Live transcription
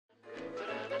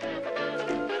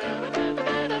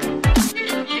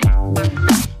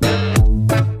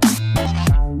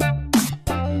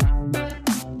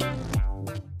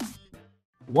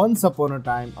Once upon a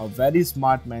time, a very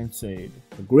smart man said,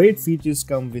 the great features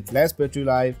come with less battery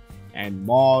life and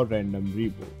more random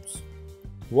reboots.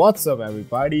 What's up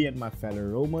everybody and my fellow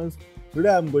roamers, today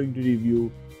I'm going to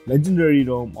review legendary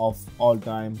ROM of all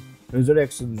time,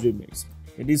 Resurrection Remix.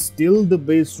 It is still the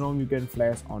best ROM you can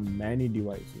flash on many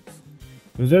devices.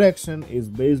 Resurrection is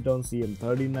based on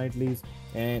CM13 Nightlist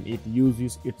and it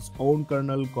uses its own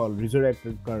kernel called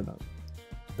Resurrected kernel.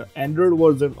 The Android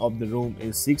version of the ROM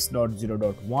is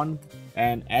 6.0.1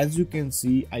 and as you can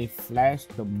see I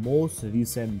flashed the most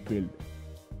recent build.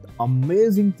 The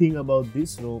amazing thing about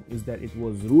this ROM is that it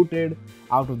was rooted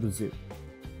out of the zip.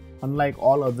 Unlike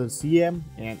all other CM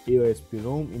and OS.and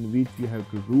ROM in which you have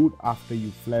to root after you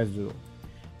flash the ROM.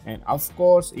 And of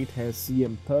course it has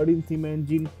CM13 theme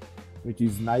engine, which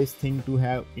is nice thing to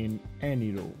have in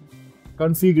any ROM.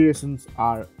 Configurations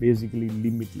are basically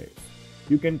limitless.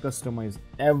 You can customize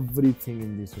everything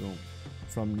in this ROM,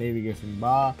 from navigation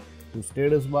bar to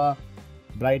status bar,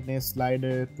 brightness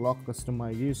slider, clock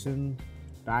customization,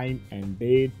 time and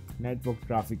date, network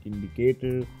traffic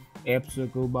indicator, app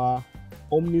circle bar,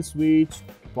 omni switch,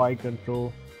 POI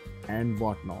control and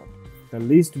whatnot. The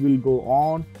list will go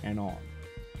on and on.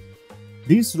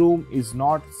 This ROM is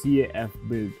not CAF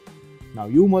build. Now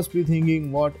you must be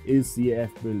thinking, what is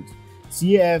CAF build?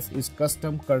 CAF is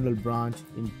custom kernel branch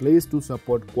in place to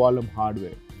support Qualcomm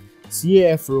hardware.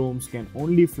 CAF ROMs can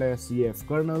only flash CAF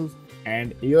kernels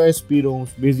and OS.and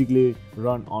ROMs basically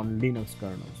run on Linux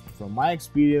kernels. From my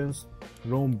experience,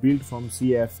 ROM built from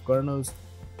CAF kernels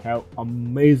have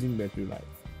amazing battery life.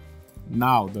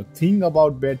 Now the thing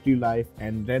about battery life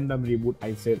and random reboot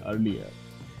I said earlier.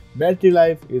 Battery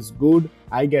life is good,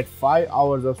 I get 5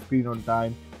 hours of screen on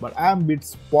time, but I am a bit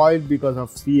spoiled because of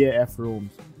CAF ROMs.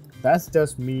 That's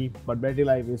just me, but battery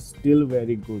life is still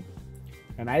very good.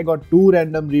 And I got 2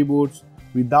 random reboots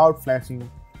without flashing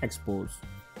expos.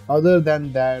 Other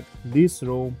than that, this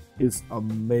ROM is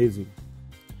amazing.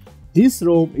 This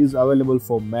ROM is available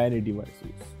for many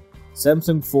devices.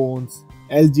 Samsung phones,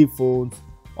 LG phones,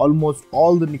 almost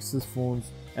all the Nexus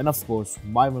phones, and of course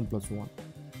my OnePlus One.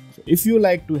 So if you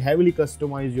like to heavily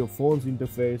customize your phone's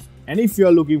interface and if you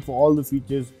are looking for all the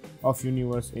features of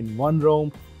universe in one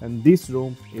ROM, then this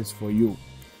ROM is for you.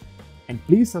 And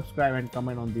please subscribe and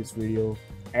comment on this video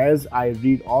as I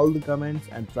read all the comments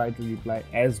and try to reply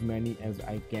as many as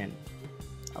I can.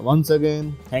 Once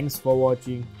again, thanks for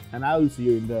watching and I will see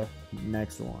you in the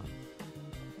next one.